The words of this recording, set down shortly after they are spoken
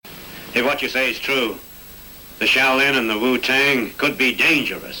If what you say is true, the Shaolin and the Wu-Tang could be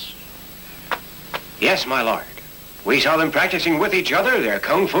dangerous. Yes, my lord. We saw them practicing with each other. Their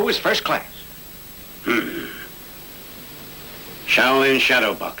kung fu is first class. Shaolin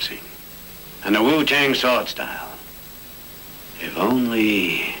shadow boxing and the Wu-Tang sword style. If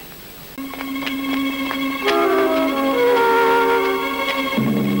only...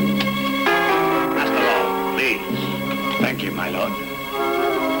 Master Law, please. Thank you, my lord.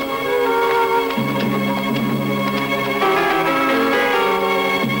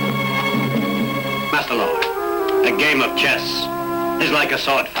 Master Lord, a game of chess is like a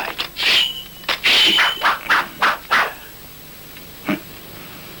sword fight.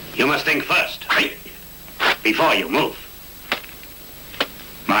 You must think first, before you move.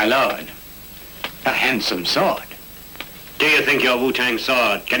 My lord, a handsome sword. Do you think your Wu-Tang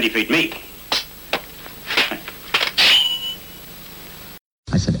sword can defeat me?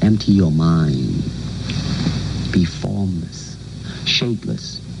 I said, empty your mind. Be formless,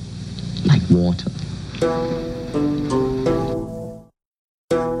 shapeless, like water.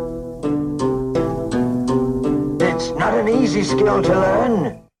 It's not an easy skill to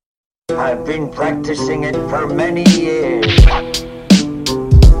learn. I've been practicing it for many years.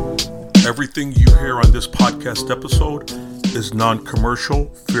 Everything you hear on this podcast episode is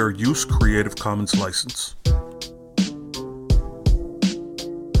non-commercial, fair use, Creative Commons license.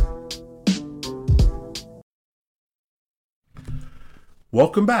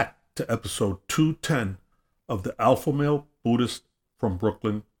 Welcome back to episode 210 of the Alpha Male Buddhist from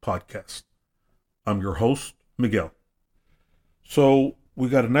Brooklyn podcast. I'm your host, Miguel. So we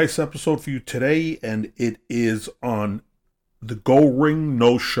got a nice episode for you today, and it is on the Go Ring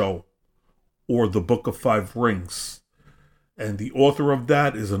No Show, or the Book of Five Rings. And the author of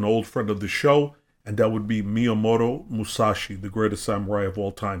that is an old friend of the show, and that would be Miyamoto Musashi, the greatest samurai of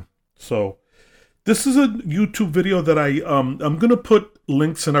all time. So this is a YouTube video that I'm going to put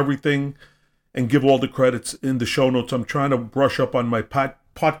links and everything and give all the credits in the show notes. I'm trying to brush up on my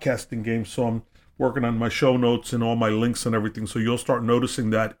podcasting game, so I'm working on my show notes and all my links and everything. So you'll start noticing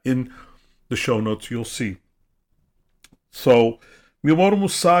that in the show notes. You'll see. So Miyamoto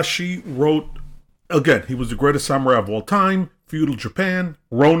Musashi wrote, again, he was the greatest samurai of all time, feudal Japan,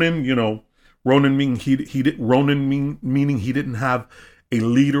 Ronin, Ronin meaning meaning he didn't have a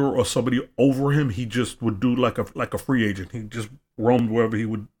leader or somebody over him. He just would do like a free agent. He just roamed wherever he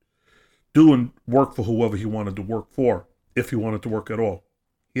would do and work for whoever he wanted to work for, if he wanted to work at all.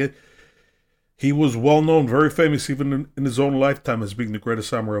 He was well known, very famous, even in his own lifetime, as being the greatest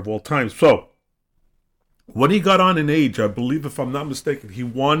samurai of all time. So when he got on in age, I believe, if I'm not mistaken, he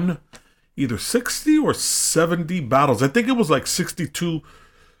won either 60 or 70 battles. I think it was like 62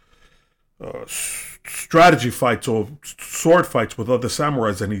 strategy fights or sword fights with other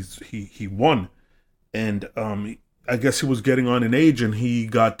samurais, and he won. And I guess he was getting on in age, and he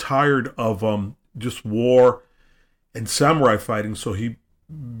got tired of just war and samurai fighting, so he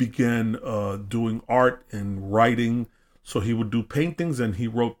began doing art and writing. So he would do paintings, and he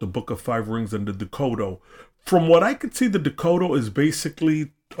wrote the Book of Five Rings and the Dokkodo. From what I could see, the Dokkodo is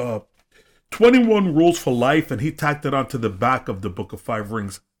basically 21 rules for life, and he tacked it onto the back of the Book of Five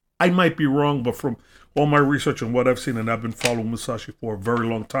Rings. I might be wrong, but from all my research and what I've seen, and I've been following Musashi for a very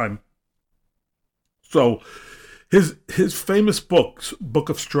long time. So his famous Book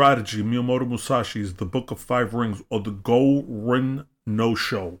of Strategy, Miyamoto Musashi, is the Book of Five Rings, or the Go Rin No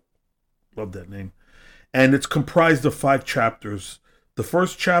Show. Love that name. And it's comprised of 5 chapters. The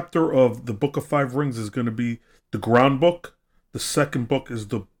first chapter of the Book of Five Rings is going to be the ground book. The second book is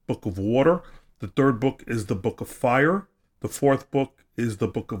the Book of Water. The third book is the Book of Fire. The fourth book is the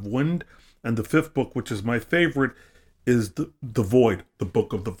Book of Wind. And the fifth book, which is my favorite, is the Void, the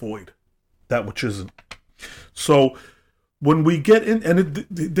Book of the Void. That which isn't. So when we get in, and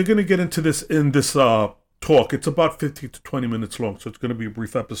they're going to get into this in this talk. It's about 15 to 20 minutes long, so it's going to be a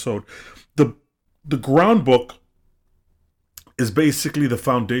brief episode. The ground book is basically the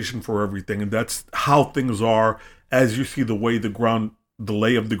foundation for everything, and that's how things are as you see the lay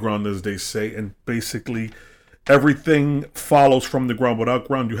of the ground, as they say, and basically everything follows from the ground. Without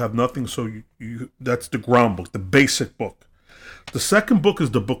ground, you have nothing, so that's the ground book, the basic book. The second book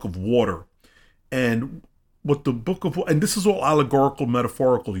is the Book of Water, and what the Book of, and this is all allegorical,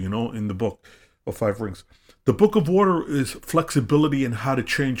 metaphorical, in the Book of Five Rings. The Book of Water is flexibility and how to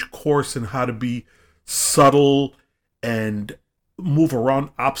change course and how to be subtle and move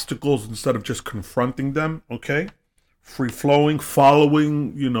around obstacles instead of just confronting them, okay? Free flowing,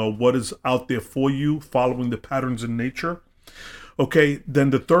 following, what is out there for you, following the patterns in nature. Okay,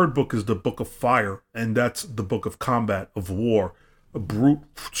 then the third book is the Book of Fire, and that's the book of combat, of war, a brute,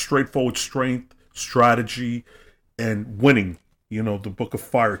 straightforward strength, strategy, and winning. You know, the Book of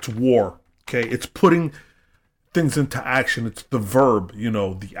Fire. It's war. Okay, it's putting things into action. It's the verb, you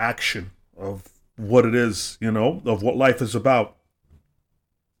know, the action of what it is, you know, of what life is about.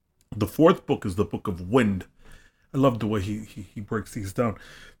 The fourth book is the Book of Wind. I love the way he breaks these down.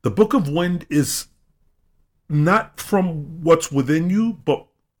 The Book of Wind is not from what's within you, but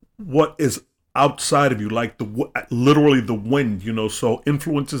what is outside of you, like literally the wind, you know, so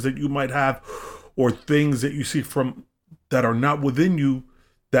influences that you might have or things that you see from that are not within you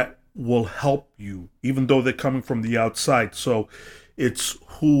that will help you, even though they're coming from the outside. So it's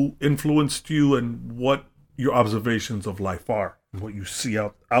who influenced you and what your observations of life are, and what you see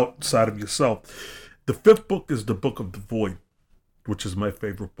outside of yourself. The fifth book is the Book of the Void, which is my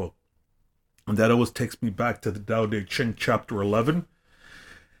favorite book. And that always takes me back to the Tao Te Ching chapter 11.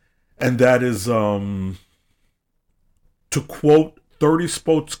 And that is, to quote, 30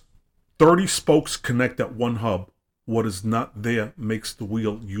 spokes connect at one hub. What is not there makes the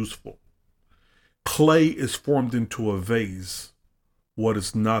wheel useful. Clay is formed into a vase. What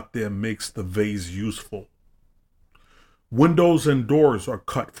is not there makes the vase useful. Windows and doors are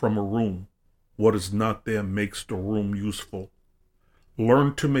cut from a room. What is not there makes the room useful.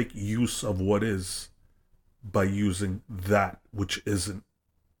 Learn to make use of what is by using that which isn't.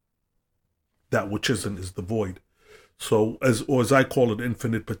 That which isn't is the void. So, as I call it,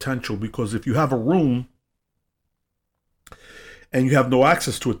 infinite potential, because if you have a room and you have no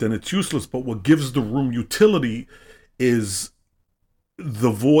access to it, then it's useless. But what gives the room utility is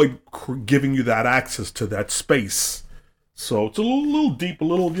the void giving you that access to that space. So it's a little deep, a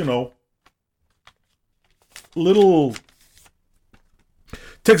little, you know,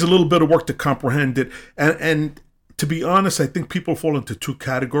 takes a little bit of work to comprehend it. And to be honest, I think people fall into two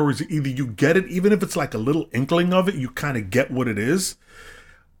categories. Either you get it, even if it's like a little inkling of it, you kind of get what it is,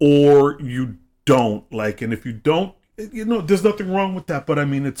 or you don't. Like, and if you don't, you know, there's nothing wrong with that. But I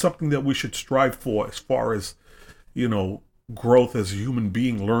mean, it's something that we should strive for as far as, you know, growth as a human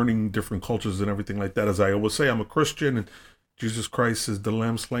being, learning different cultures and everything like that. As I always say, I'm a Christian, and Jesus Christ is the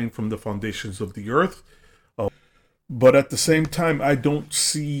Lamb slain from the foundations of the earth. But at the same time, I don't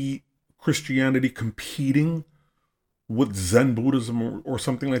see Christianity competing with Zen Buddhism or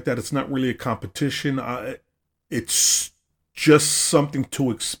something like that. It's not really a competition. It's just something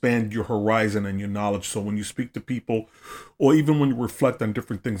to expand your horizon and your knowledge. So when you speak to people, or even when you reflect on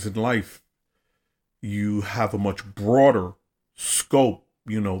different things in life, you have a much broader scope,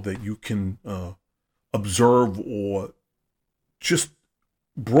 you know, that you can observe, or just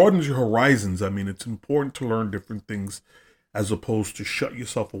broadens your horizons. I mean, it's important to learn different things as opposed to shut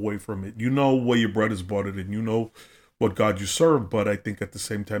yourself away from it. You know where your bread is buttered, and you know what God you serve, but I think at the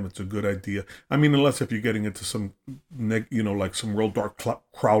same time it's a good idea. I mean, unless if you're getting into some, you know, like some real dark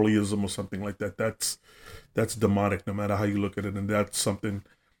Crowleyism or something like that, that's demonic, no matter how you look at it, and that's something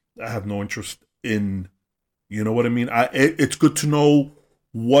I have no interest in. You know what I mean? It's good to know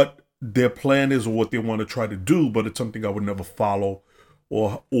what their plan is or what they want to try to do, but it's something I would never follow,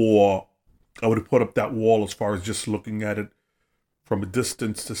 or I would put up that wall as far as just looking at it from a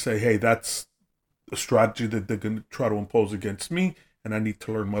distance to say, hey, that's a strategy that they're going to try to impose against me, and I need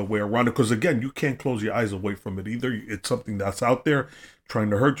to learn my way around it. Because again, you can't close your eyes away from it either. It's something that's out there trying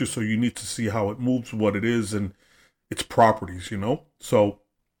to hurt you, so you need to see how it moves, what it is, and its properties, you know? So,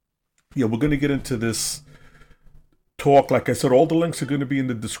 yeah, we're going to get into this talk. Like I said, all the links are going to be in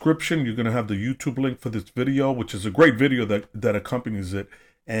the description. You're going to have the YouTube link for this video, which is a great video that accompanies it.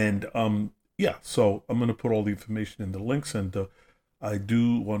 And yeah, so I'm going to put all the information in the links, and I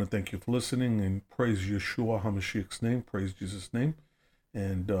do want to thank you for listening, and praise Yeshua HaMashiach's name, praise Jesus' name,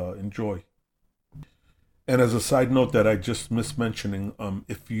 and enjoy. And as a side note that I just missed mentioning,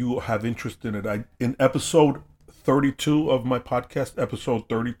 if you have interest in it, in episode 32 of my podcast, episode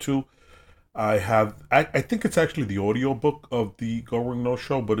 32, I think it's actually the audio book of the Go Ring No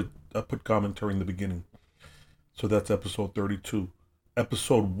Show, but I put commentary in the beginning. So that's episode 32.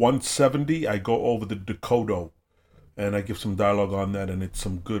 Episode 170, I go over the Dokkodo, and I give some dialogue on that, and it's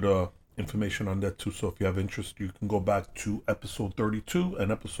some good information on that too. So if you have interest, you can go back to episode 32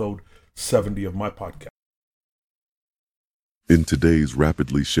 and episode 70 of my podcast. In today's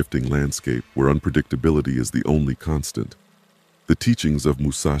rapidly shifting landscape, where unpredictability is the only constant, the teachings of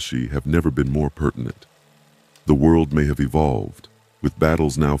Musashi have never been more pertinent. The world may have evolved, with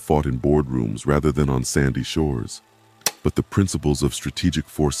battles now fought in boardrooms rather than on sandy shores, but the principles of strategic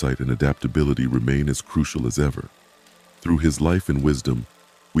foresight and adaptability remain as crucial as ever. Through his life and wisdom,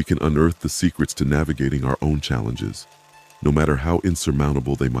 we can unearth the secrets to navigating our own challenges, no matter how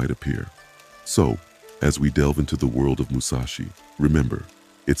insurmountable they might appear. So, As we delve into the world of Musashi, remember,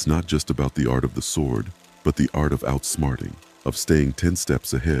 it's not just about the art of the sword, but the art of outsmarting, of staying 10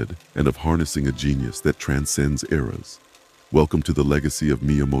 steps ahead, and of harnessing a genius that transcends eras. Welcome to the legacy of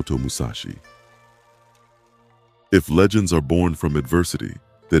Miyamoto Musashi. If legends are born from adversity,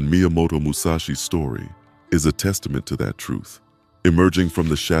 then Miyamoto Musashi's story is a testament to that truth. Emerging from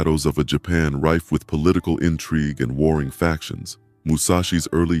the shadows of a Japan rife with political intrigue and warring factions, Musashi's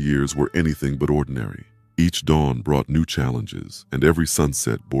early years were anything but ordinary. Each dawn brought new challenges, and every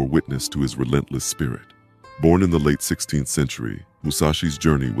sunset bore witness to his relentless spirit. Born in the late 16th century, Musashi's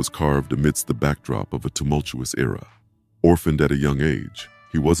journey was carved amidst the backdrop of a tumultuous era. Orphaned at a young age,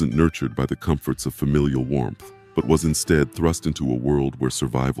 he wasn't nurtured by the comforts of familial warmth, but was instead thrust into a world where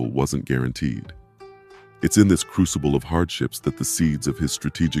survival wasn't guaranteed. It's in this crucible of hardships that the seeds of his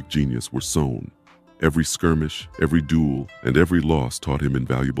strategic genius were sown. Every skirmish, every duel, and every loss taught him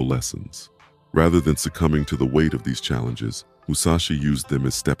invaluable lessons. Rather than succumbing to the weight of these challenges, Musashi used them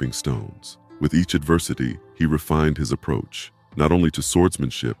as stepping stones. With each adversity, he refined his approach, not only to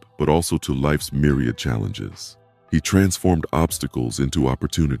swordsmanship, but also to life's myriad challenges. He transformed obstacles into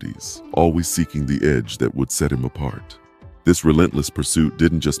opportunities, always seeking the edge that would set him apart. This relentless pursuit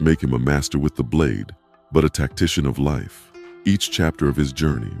didn't just make him a master with the blade, but a tactician of life. Each chapter of his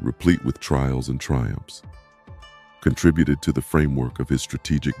journey, replete with trials and triumphs, contributed to the framework of his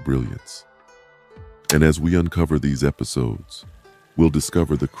strategic brilliance. And as we uncover these episodes, we'll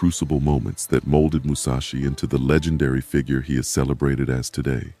discover the crucible moments that molded Musashi into the legendary figure he is celebrated as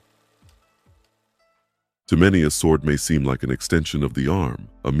today. To many, a sword may seem like an extension of the arm,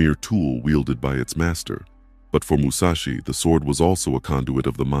 a mere tool wielded by its master. But for Musashi, the sword was also a conduit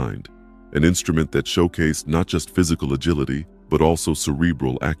of the mind, an instrument that showcased not just physical agility, but also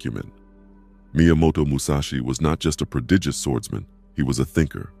cerebral acumen. Miyamoto Musashi was not just a prodigious swordsman, he was a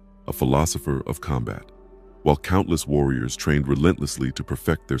thinker, a philosopher of combat. While countless warriors trained relentlessly to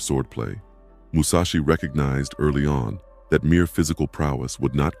perfect their swordplay, Musashi recognized early on that mere physical prowess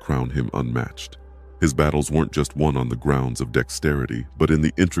would not crown him unmatched. His battles weren't just won on the grounds of dexterity, but in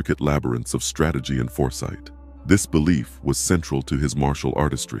the intricate labyrinths of strategy and foresight. This belief was central to his martial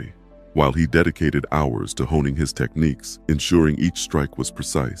artistry. While he dedicated hours to honing his techniques, ensuring each strike was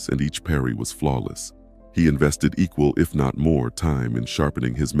precise and each parry was flawless, he invested equal, if not more, time in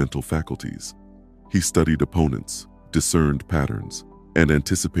sharpening his mental faculties. He studied opponents, discerned patterns, and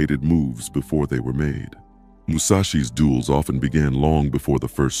anticipated moves before they were made. Musashi's duels often began long before the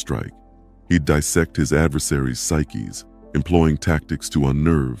first strike. He'd dissect his adversaries' psyches, employing tactics to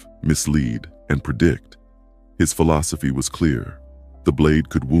unnerve, mislead, and predict. His philosophy was clear. The blade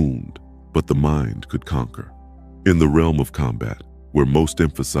could wound, but the mind could conquer. In the realm of combat, where most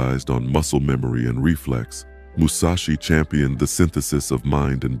emphasized on muscle memory and reflex, Musashi championed the synthesis of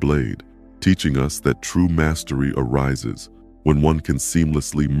mind and blade, teaching us that true mastery arises when one can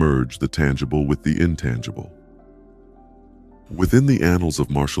seamlessly merge the tangible with the intangible. Within the annals of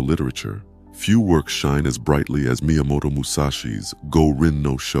martial literature, few works shine as brightly as Miyamoto Musashi's Go-Rin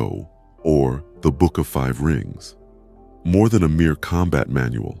no Sho, or the Book of Five Rings. More than a mere combat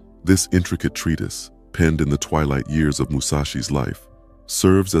manual, this intricate treatise, penned in the twilight years of Musashi's life,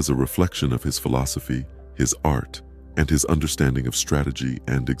 serves as a reflection of his philosophy, his art, and his understanding of strategy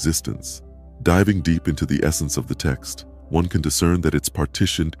and existence. Diving deep into the essence of the text, one can discern that it's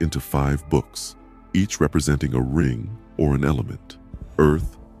partitioned into 5 books, each representing a ring or an element: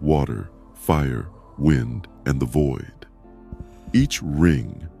 earth, water, fire, wind, and the void. Each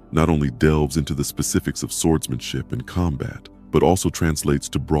ring not only delves into the specifics of swordsmanship and combat, but also translates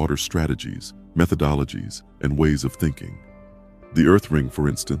to broader strategies, methodologies, and ways of thinking. The Earth Ring, for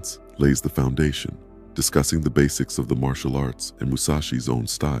instance, lays the foundation, discussing the basics of the martial arts and Musashi's own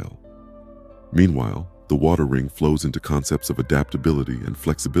style. Meanwhile, the Water Ring flows into concepts of adaptability and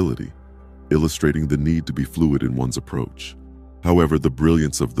flexibility, illustrating the need to be fluid in one's approach. However, the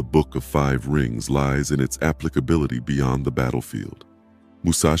brilliance of the Book of Five Rings lies in its applicability beyond the battlefield.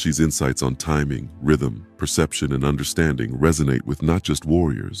 Musashi's insights on timing, rhythm, perception, and understanding resonate with not just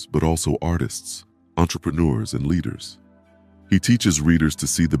warriors, but also artists, entrepreneurs, and leaders. He teaches readers to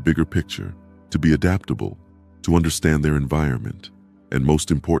see the bigger picture, to be adaptable, to understand their environment, and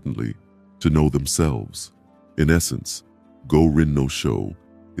most importantly, to know themselves. In essence, Go-Rin no Sho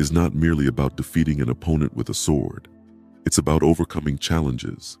is not merely about defeating an opponent with a sword. It's about overcoming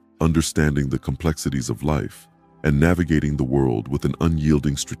challenges, understanding the complexities of life, and navigating the world with an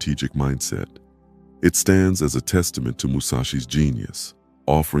unyielding strategic mindset. It stands as a testament to Musashi's genius,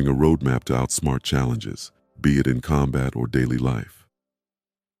 offering a roadmap to outsmart challenges, be it in combat or daily life.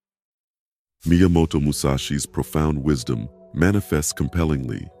 Miyamoto Musashi's profound wisdom manifests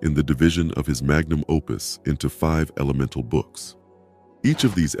compellingly in the division of his magnum opus into 5 elemental books. Each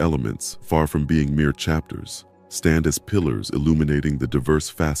of these elements, far from being mere chapters, stand as pillars illuminating the diverse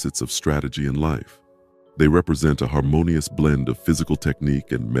facets of strategy and life. They represent a harmonious blend of physical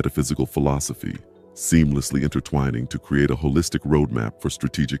technique and metaphysical philosophy, seamlessly intertwining to create a holistic roadmap for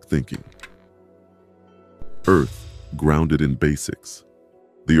strategic thinking. Earth, grounded in basics.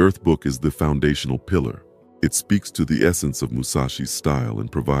 The Earth book is the foundational pillar. It speaks to the essence of Musashi's style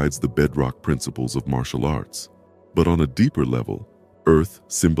and provides the bedrock principles of martial arts. But on a deeper level, Earth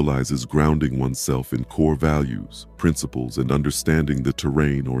symbolizes grounding oneself in core values, principles, and understanding the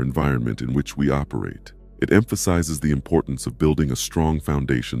terrain or environment in which we operate. It emphasizes the importance of building a strong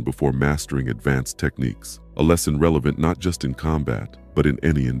foundation before mastering advanced techniques, a lesson relevant not just in combat, but in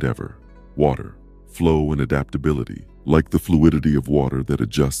any endeavor. Water, flow, and adaptability. Like the fluidity of water that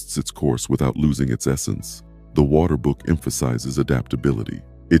adjusts its course without losing its essence, the Water book emphasizes adaptability.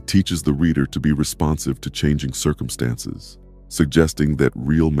 It teaches the reader to be responsive to changing circumstances, suggesting that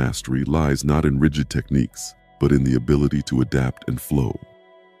real mastery lies not in rigid techniques, but in the ability to adapt and flow.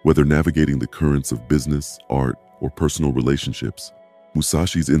 Whether navigating the currents of business, art, or personal relationships,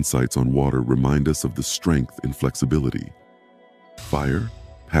 Musashi's insights on water remind us of the strength in flexibility. Fire,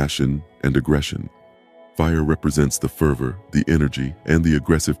 passion, and aggression. Fire represents the fervor, the energy, and the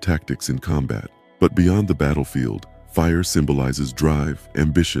aggressive tactics in combat. But beyond the battlefield, fire symbolizes drive,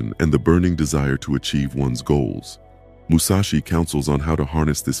 ambition, and the burning desire to achieve one's goals. Musashi counsels on how to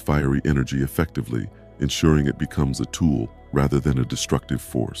harness this fiery energy effectively, ensuring it becomes a tool rather than a destructive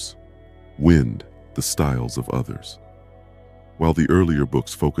force. Wind, the styles of others. While the earlier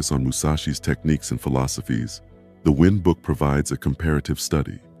books focus on Musashi's techniques and philosophies, the Wind book provides a comparative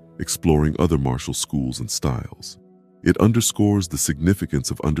study, exploring other martial schools and styles. It underscores the significance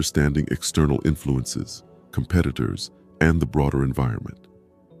of understanding external influences, competitors, and the broader environment.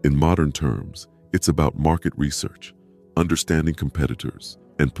 In modern terms, it's about market research, understanding competitors,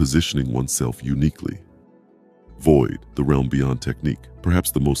 and positioning oneself uniquely. Void, the realm beyond technique,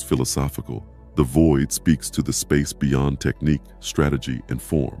 perhaps the most philosophical. The void speaks to the space beyond technique, strategy, and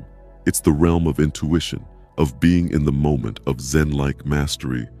form. It's the realm of intuition, of being in the moment, of Zen-like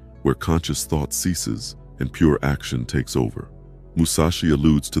mastery, where conscious thought ceases and pure action takes over. Musashi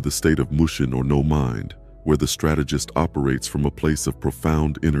alludes to the state of mushin or no mind, where the strategist operates from a place of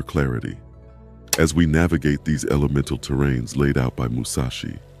profound inner clarity. As we navigate these elemental terrains laid out by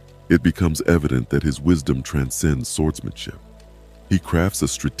Musashi, it becomes evident that his wisdom transcends swordsmanship. He crafts a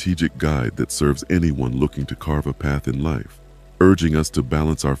strategic guide that serves anyone looking to carve a path in life, urging us to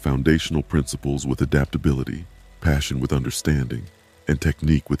balance our foundational principles with adaptability, passion with understanding, and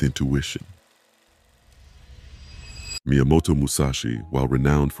technique with intuition. Miyamoto Musashi, while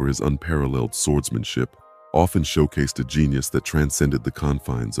renowned for his unparalleled swordsmanship, often showcased a genius that transcended the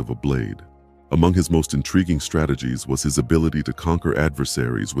confines of a blade. Among his most intriguing strategies was his ability to conquer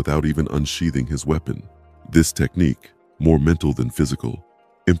adversaries without even unsheathing his weapon. This technique, more mental than physical,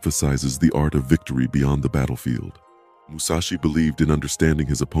 emphasizes the art of victory beyond the battlefield. Musashi believed in understanding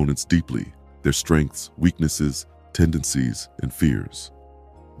his opponents deeply, their strengths, weaknesses, tendencies, and fears.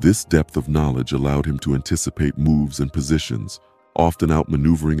 This depth of knowledge allowed him to anticipate moves and positions, often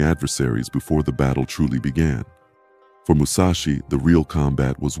outmaneuvering adversaries before the battle truly began. For Musashi, the real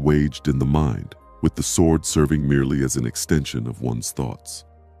combat was waged in the mind, with the sword serving merely as an extension of one's thoughts.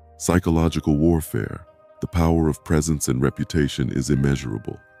 Psychological warfare, the power of presence and reputation is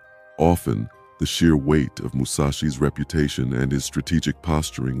immeasurable. Often, the sheer weight of Musashi's reputation and his strategic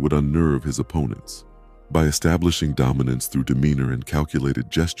posturing would unnerve his opponents. By establishing dominance through demeanor and calculated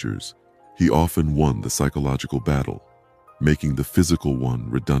gestures, he often won the psychological battle, making the physical one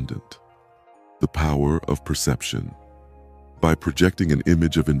redundant. The power of perception. By projecting an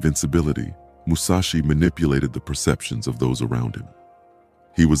image of invincibility, Musashi manipulated the perceptions of those around him.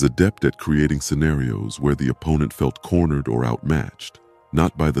 He was adept at creating scenarios where the opponent felt cornered or outmatched,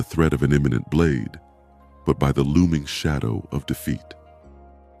 not by the threat of an imminent blade, but by the looming shadow of defeat.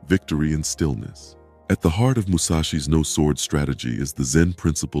 Victory in stillness. At the heart of Musashi's no-sword strategy is the Zen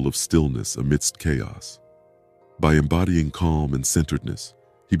principle of stillness amidst chaos. By embodying calm and centeredness,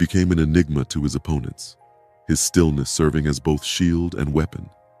 he became an enigma to his opponents, his stillness serving as both shield and weapon.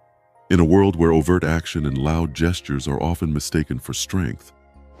 In a world where overt action and loud gestures are often mistaken for strength,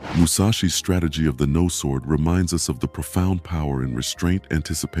 Musashi's strategy of the no-sword reminds us of the profound power in restraint,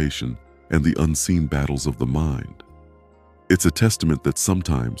 anticipation, and the unseen battles of the mind. It's a testament that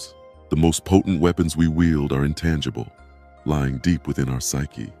sometimes the most potent weapons we wield are intangible, lying deep within our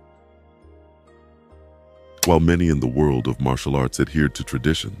psyche. While many in the world of martial arts adhered to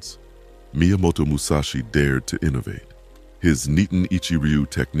traditions, Miyamoto Musashi dared to innovate. His Niten Ichi-ryu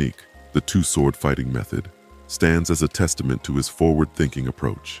technique, the two-sword fighting method, stands as a testament to his forward-thinking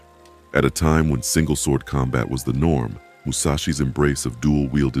approach. At a time when single-sword combat was the norm, Musashi's embrace of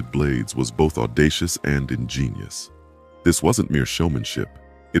dual-wielded blades was both audacious and ingenious. This wasn't mere showmanship,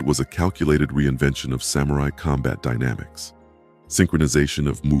 it was a calculated reinvention of samurai combat dynamics. Synchronization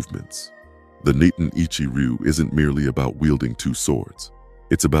of movements. The Niten Ichi-ryu isn't merely about wielding two swords.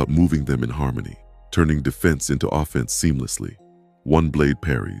 It's about moving them in harmony, turning defense into offense seamlessly. One blade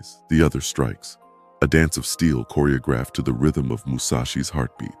parries, the other strikes. A dance of steel choreographed to the rhythm of Musashi's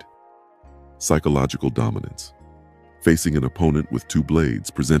heartbeat. Psychological dominance. Facing an opponent with two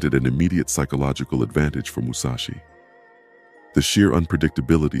blades presented an immediate psychological advantage for Musashi. The sheer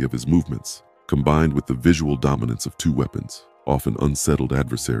unpredictability of his movements, combined with the visual dominance of two weapons, often unsettled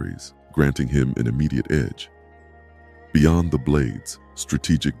adversaries, granting him an immediate edge. Beyond the blades,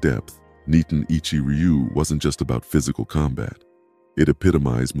 strategic depth, Niten Ichi-ryu wasn't just about physical combat. It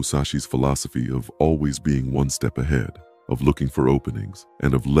epitomized Musashi's philosophy of always being one step ahead, of looking for openings,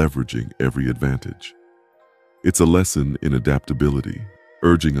 and of leveraging every advantage. It's a lesson in adaptability,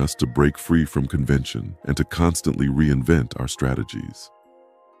 urging us to break free from convention and to constantly reinvent our strategies.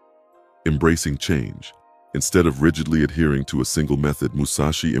 Embracing change. Instead of rigidly adhering to a single method,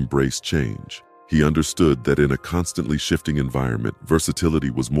 Musashi embraced change. He understood that in a constantly shifting environment, versatility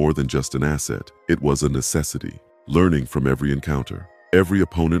was more than just an asset, it was a necessity. Learning from every encounter, every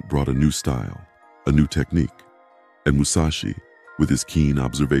opponent brought a new style, a new technique. And Musashi, with his keen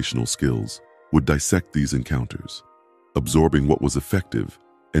observational skills, would dissect these encounters, absorbing what was effective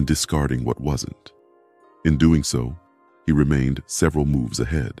and discarding what wasn't. In doing so, he remained several moves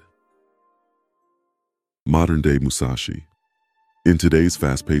ahead. Modern-day Musashi. In today's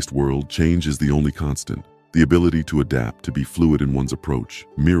fast-paced world, change is the only constant. The ability to adapt, to be fluid in one's approach,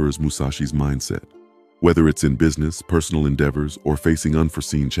 mirrors Musashi's mindset. Whether it's in business, personal endeavors, or facing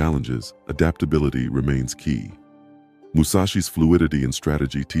unforeseen challenges, adaptability remains key. Musashi's fluidity and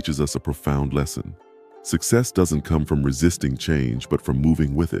strategy teaches us a profound lesson. Success doesn't come from resisting change, but from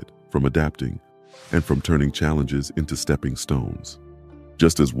moving with it, from adapting, and from turning challenges into stepping stones.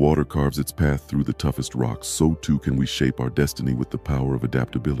 Just as water carves its path through the toughest rocks, so too can we shape our destiny with the power of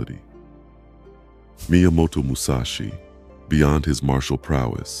adaptability. Miyamoto Musashi, beyond his martial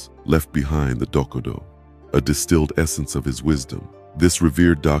prowess, left behind the Dokkodo, a distilled essence of his wisdom. This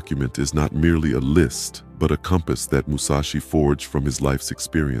revered document is not merely a list, but a compass that Musashi forged from his life's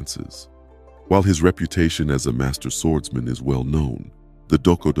experiences. While his reputation as a master swordsman is well known, the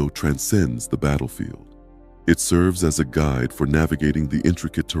Dokkodo transcends the battlefield. It serves as a guide for navigating the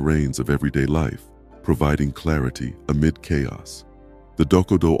intricate terrains of everyday life, providing clarity amid chaos. The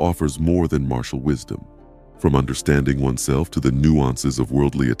Dokkodo offers more than martial wisdom. From understanding oneself to the nuances of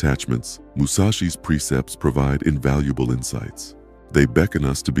worldly attachments, Musashi's precepts provide invaluable insights. They beckon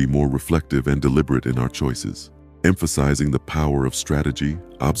us to be more reflective and deliberate in our choices, emphasizing the power of strategy,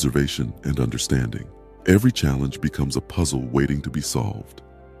 observation, and understanding. Every challenge becomes a puzzle waiting to be solved.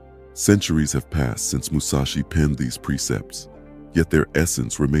 Centuries have passed since Musashi penned these precepts, yet their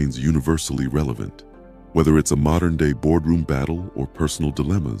essence remains universally relevant. Whether it's a modern-day boardroom battle or personal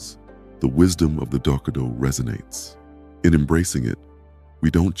dilemmas, the wisdom of the Dokkodo resonates. In embracing it,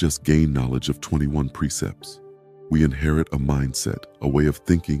 we don't just gain knowledge of 21 precepts. We inherit a mindset, a way of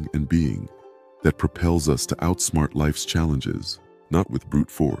thinking and being that propels us to outsmart life's challenges, not with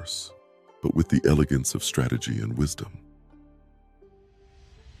brute force, but with the elegance of strategy and wisdom.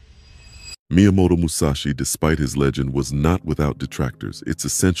 Miyamoto Musashi, despite his legend, was not without detractors. It's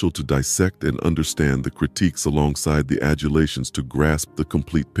essential to dissect and understand the critiques alongside the adulations to grasp the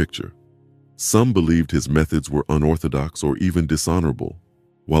complete picture. Some believed his methods were unorthodox or even dishonorable,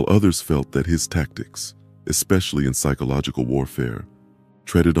 while others felt that his tactics, especially in psychological warfare,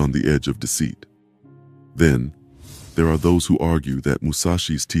 treaded on the edge of deceit. Then, there are those who argue that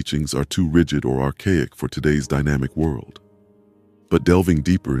Musashi's teachings are too rigid or archaic for today's dynamic world. But delving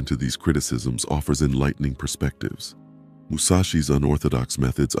deeper into these criticisms offers enlightening perspectives. Musashi's unorthodox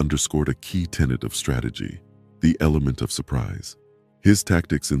methods underscored a key tenet of strategy, the element of surprise. His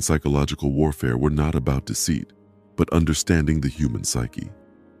tactics in psychological warfare were not about deceit, but understanding the human psyche.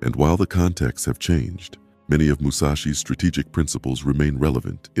 And while the contexts have changed, many of Musashi's strategic principles remain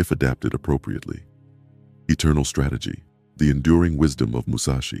relevant if adapted appropriately. Eternal strategy, the enduring wisdom of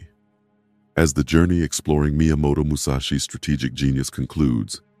Musashi. As the journey exploring Miyamoto Musashi's strategic genius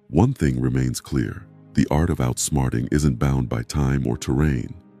concludes, one thing remains clear. The art of outsmarting isn't bound by time or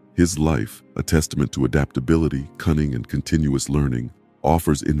terrain. His life, a testament to adaptability, cunning, and continuous learning,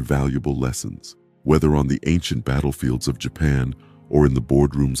 offers invaluable lessons. Whether on the ancient battlefields of Japan or in the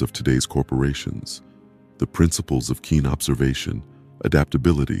boardrooms of today's corporations, the principles of keen observation,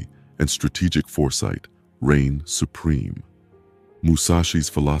 adaptability, and strategic foresight reign supreme. Musashi's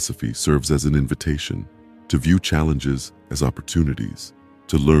philosophy serves as an invitation to view challenges as opportunities,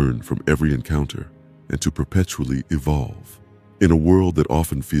 to learn from every encounter, and to perpetually evolve. In a world that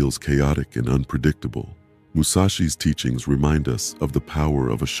often feels chaotic and unpredictable, Musashi's teachings remind us of the power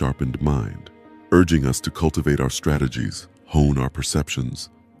of a sharpened mind, urging us to cultivate our strategies, hone our perceptions,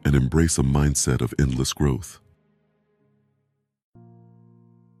 and embrace a mindset of endless growth.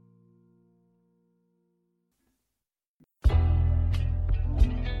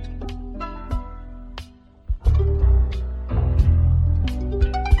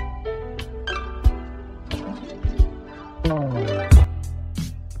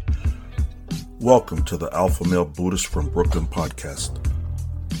 Welcome to the Alpha Male Buddhist from Brooklyn podcast.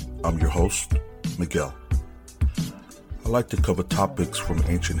 I'm your host, Miguel. I like to cover topics from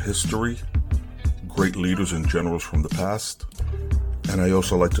ancient history, great leaders and generals from the past, and I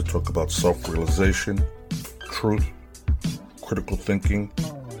also like to talk about self-realization, truth, critical thinking,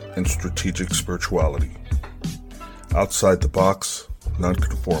 and strategic spirituality. Outside the box,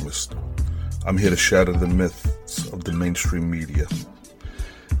 nonconformist. I'm here to shatter the myths of the mainstream media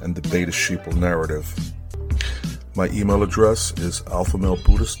and the beta sheeple narrative. My email address is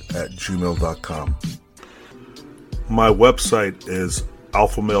alphamalebuddhist@gmail.com. My website is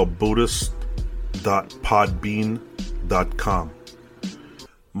alphamalebuddhist.podbean.com.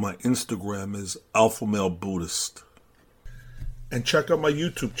 My Instagram is alphamalebuddhist. And check out my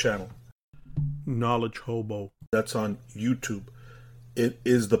YouTube channel, Knowledge Hobo. That's on YouTube. It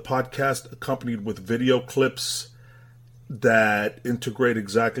is the podcast accompanied with video clips that integrate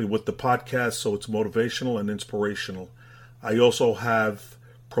exactly with the podcast, so it's motivational and inspirational. I also have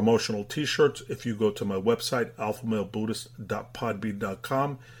promotional t-shirts. If you go to my website,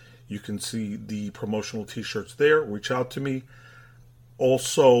 alphamalebuddhist.podbean.com, you can see the promotional t-shirts there. Reach out to me.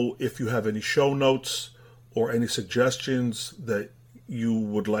 Also, if you have any show notes or any suggestions that you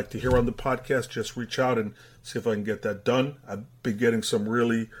would like to hear on the podcast, just reach out and see if I can get that done. I've been getting some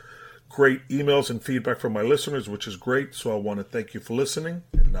really great emails and feedback from my listeners, which is great. So I want to thank you for listening,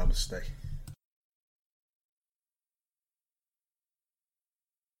 and namaste.